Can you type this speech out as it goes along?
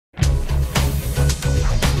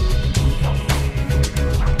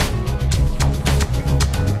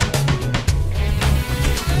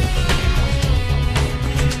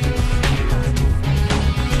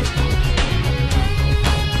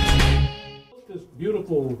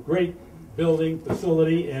beautiful, great building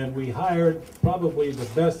facility, and we hired probably the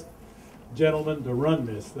best gentleman to run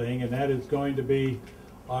this thing, and that is going to be,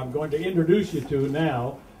 I'm going to introduce you to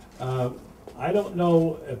now. I don't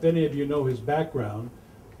know if any of you know his background,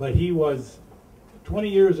 but he was 20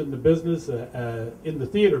 years in the business, in the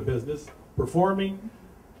theater business, performing,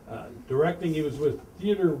 directing. He was with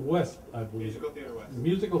Theater West, I believe. Musical Theater West.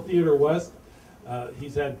 Musical Theater West.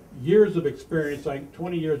 He's had years of experience, like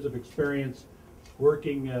 20 years of experience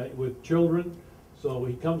working with children. So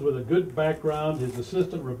he comes with a good background. His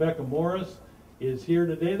assistant, Rebecca Morris, is here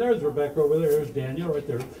today. There's Rebecca over there. There's Daniel right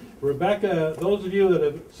there. Rebecca, those of you that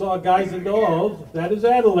have saw Guys and Dolls, that is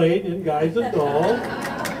Adelaide in Guys and Dolls.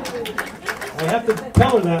 I have to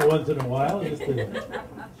tell her that once in a while just to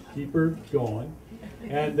keep her going.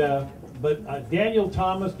 And but Daniel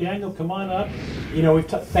Thomas, Daniel, come on up. You know, we've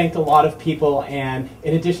thanked a lot of people, and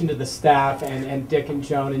in addition to the staff and Dick and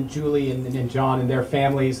Joan and Julie and John and their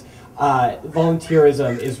families,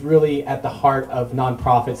 volunteerism is really at the heart of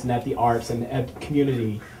nonprofits and at the arts and at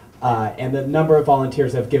community. And the number of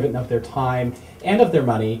volunteers that have given of their time and of their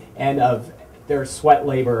money and of their sweat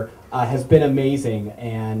labor has been amazing,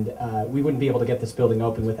 and we wouldn't be able to get this building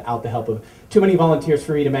open without the help of too many volunteers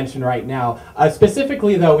for me to mention right now.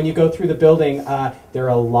 Specifically though, when you go through the building, there are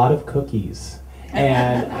a lot of cookies.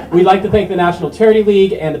 And we'd like to thank the National Charity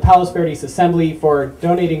League and the Palos Verdes Assembly for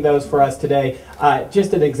donating those for us today.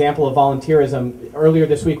 Just an example of volunteerism, earlier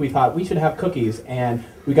this week we thought we should have cookies, and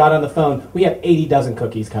we got on the phone, we had 80 dozen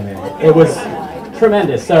cookies come in. It was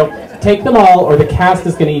tremendous. So take them all or the cast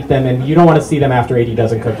is going to eat them, and you don't want to see them after 80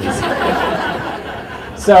 dozen cookies.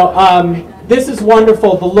 So this is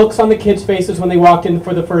wonderful. The looks on the kids' faces when they walked in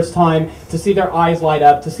for the first time, to see their eyes light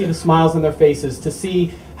up, to see the smiles on their faces, to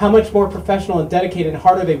see how much more professional and dedicated and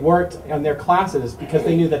harder they worked on their classes because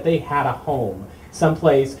they knew that they had a home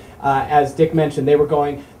someplace. As Dick mentioned, they were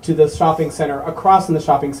going to the shopping center, across from the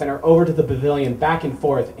shopping center, over to the pavilion, back and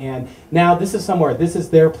forth. And now this is somewhere, this is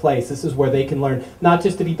their place. This is where they can learn not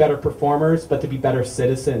just to be better performers, but to be better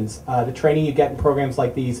citizens. The training you get in programs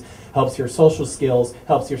like these helps your social skills,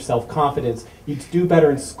 helps your self-confidence. You do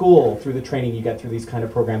better in school through the training you get through these kind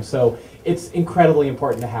of programs. So it's incredibly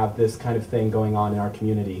important to have this kind of thing going on in our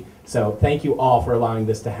community. So thank you all for allowing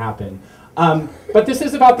this to happen. But this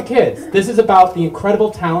is about the kids. This is about the incredible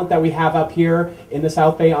talent that we have up here in the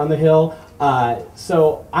South Bay on the Hill.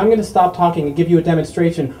 So I'm going to stop talking and give you a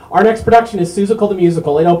demonstration. Our next production is Seussical the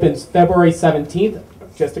Musical. It opens February 17th,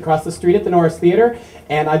 just across the street at the Norris Theater.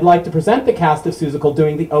 And I'd like to present the cast of Seussical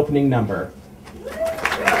doing the opening number. Oh,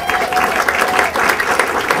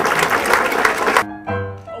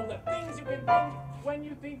 the things you can think when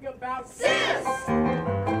you think about Sis!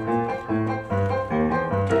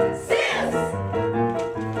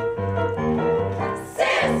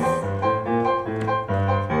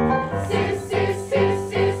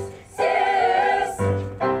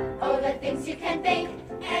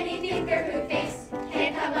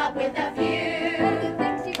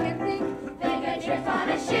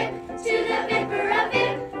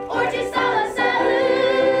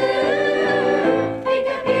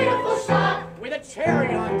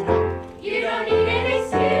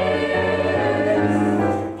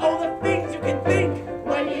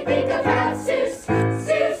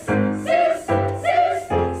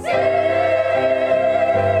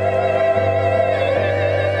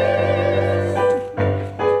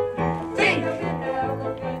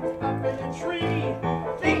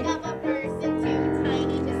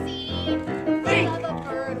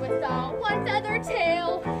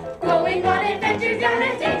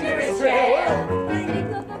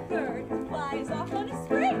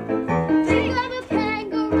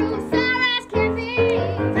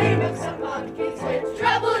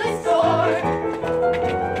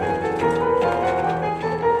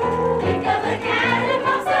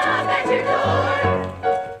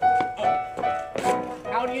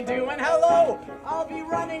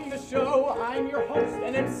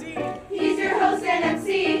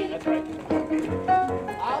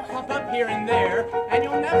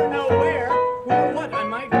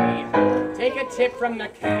 Tip from the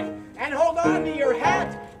cat, and hold on to your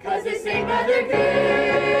hat, 'cause this ain't Mother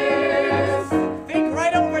Goose. Think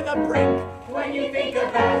right over the brink when you think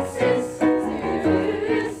about Seuss.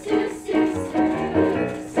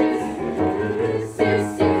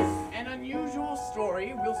 An unusual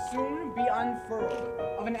story will soon be unfurled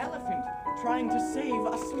of an elephant trying to save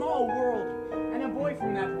a small world, and a boy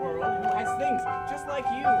from that world who has things just like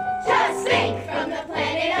you. Just think, from the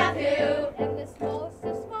planet of Who, and the smallest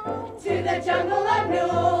of small, to the jungle of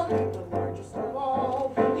Nool, The largest of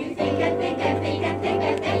all. you think and think and think and think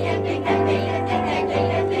and think and think and think and think and think and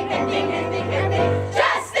think and think and think and think and think.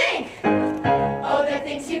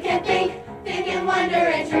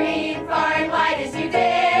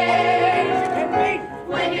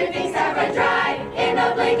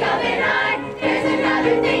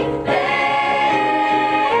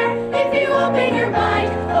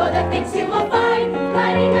 things you will find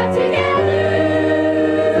lining up together.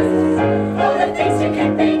 Oh, the things you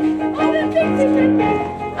can think. Oh, the things you can think.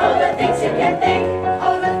 Oh, the things you can think.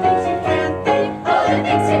 Oh, the things you can think. Oh, the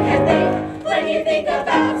things you can think. When you think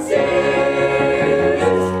about Zeus.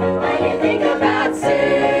 When you think about Zeus.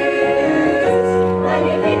 When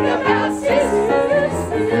you think about Zeus.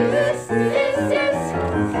 Zeus, Zeus,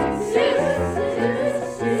 Zeus,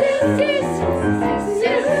 Zeus,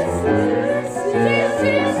 Zeus,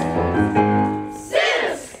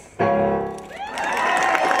 Zeus,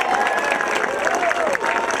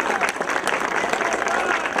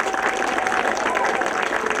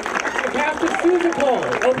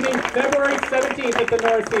 opening February 17th at the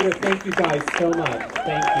Norris Theater. Thank you guys so much.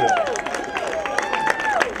 Thank you.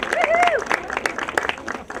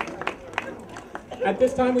 At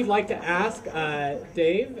this time, we'd like to ask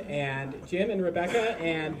Dave and Jim and Rebecca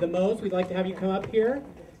and the Moes, we'd like to have you come up here,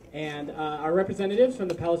 and our representatives from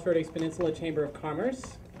the Palos Verdes Peninsula Chamber of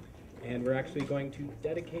Commerce. And we're actually going to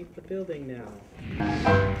dedicate the building now.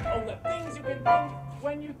 Oh, the things you can think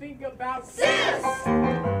when you think about Zeus!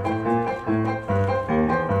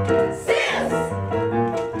 Zeus!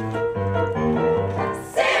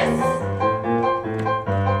 Zeus!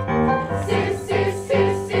 Zeus, Zeus,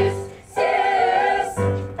 Zeus, Zeus, Zeus!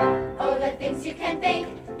 Oh, the things you can think.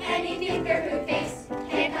 Any thinker who thinks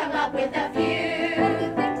can come up with a few. Oh, the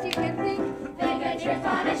things you can think. Think a trip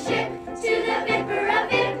on a ship to the Viper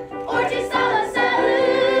of it, or to Salo Salou.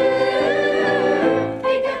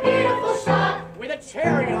 Think a beautiful shot with a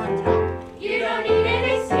cherry on top. You don't need an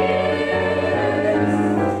excuse.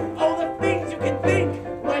 Oh, the things you can think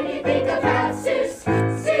When you think about Zeus,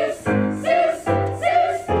 Zeus, Zeus,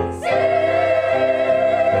 Zeus, Zeus.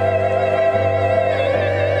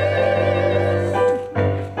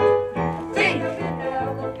 Think an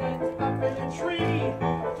elephant up in a tree.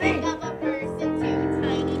 Think of a person too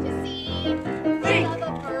tiny to see. Think of a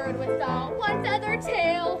bird with all one feather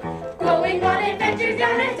tail, going on adventures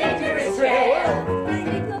down a dangerous trail.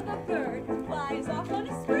 Think of a bird who flies off on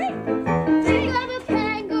a spring. Think of a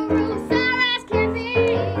kangaroo sour as can be.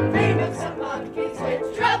 Think of some monkeys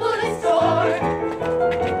with trouble in store.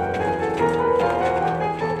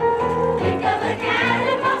 Think of a cat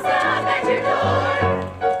that pops up at your door.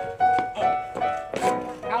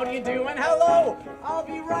 how do you do and hello. I'll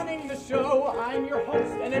be running the show. I'm your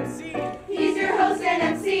host and MC. He's your host and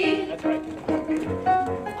MC. That's right.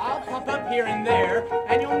 I'll pop up here and there,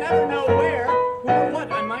 and you'll never know where, who or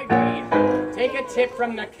what I might be. Take a tip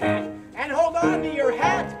from the cat, and hold on to your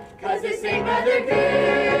hat, 'cause this ain't Mother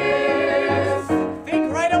Goose.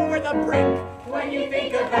 Think right over the brink When you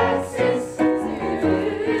think about Zeus,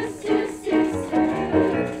 Zeus, Zeus, Zeus, Zeus,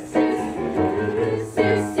 Zeus,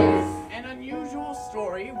 Zeus, Zeus. An unusual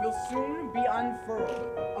story will soon be unfurled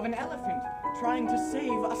of an elephant trying to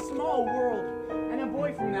save a small world, and a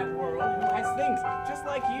boy from that world who has things just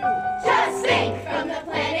like you. Just think from the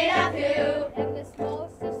planet of Who And the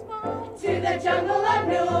smallest of small. to the jungle of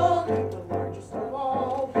Nool. The largest of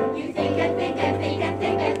all. You think and think and think and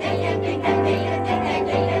think and think and think and think and think and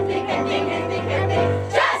think and think and think and think and think.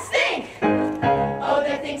 Just think! Oh,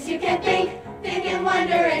 the things you can think. Think and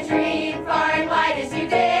wonder and dream far and wide as you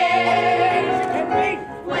dare. You can think.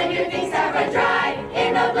 When your things have run dry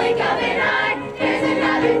in the blink of an eye, there's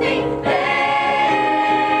another thing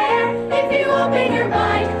there. If you open your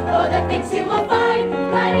mind, oh, the things you will find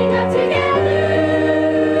lining up together.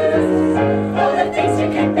 Oh, the things you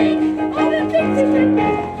can think. Oh, the things you can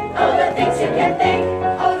think. Oh, the things you can think.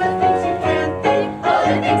 Oh, the things you can think. Oh,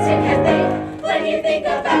 the things you can think. When you think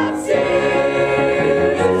about Zeus.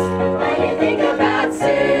 When you think about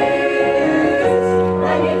Zeus.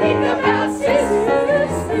 When you think about Zeus.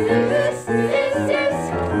 Zeus, Zeus, Zeus,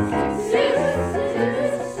 Zeus,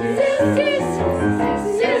 Zeus,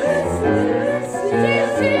 Zeus,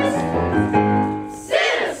 Zeus, Zeus,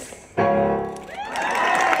 Zeus.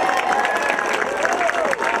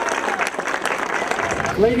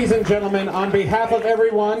 Ladies and gentlemen, on behalf of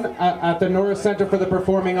everyone at the Norris Center for the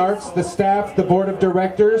Performing Arts, the staff, the board of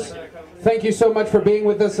directors, thank you so much for being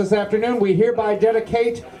with us this afternoon. We hereby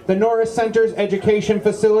dedicate the Norris Center's education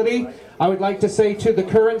facility. I would like to say to the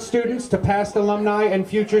current students, to past alumni and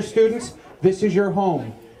future students, this is your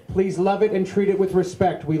home. Please love it and treat it with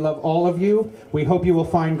respect. We love all of you. We hope you will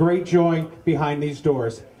find great joy behind these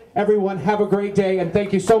doors. Everyone, have a great day, and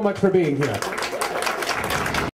thank you so much for being here.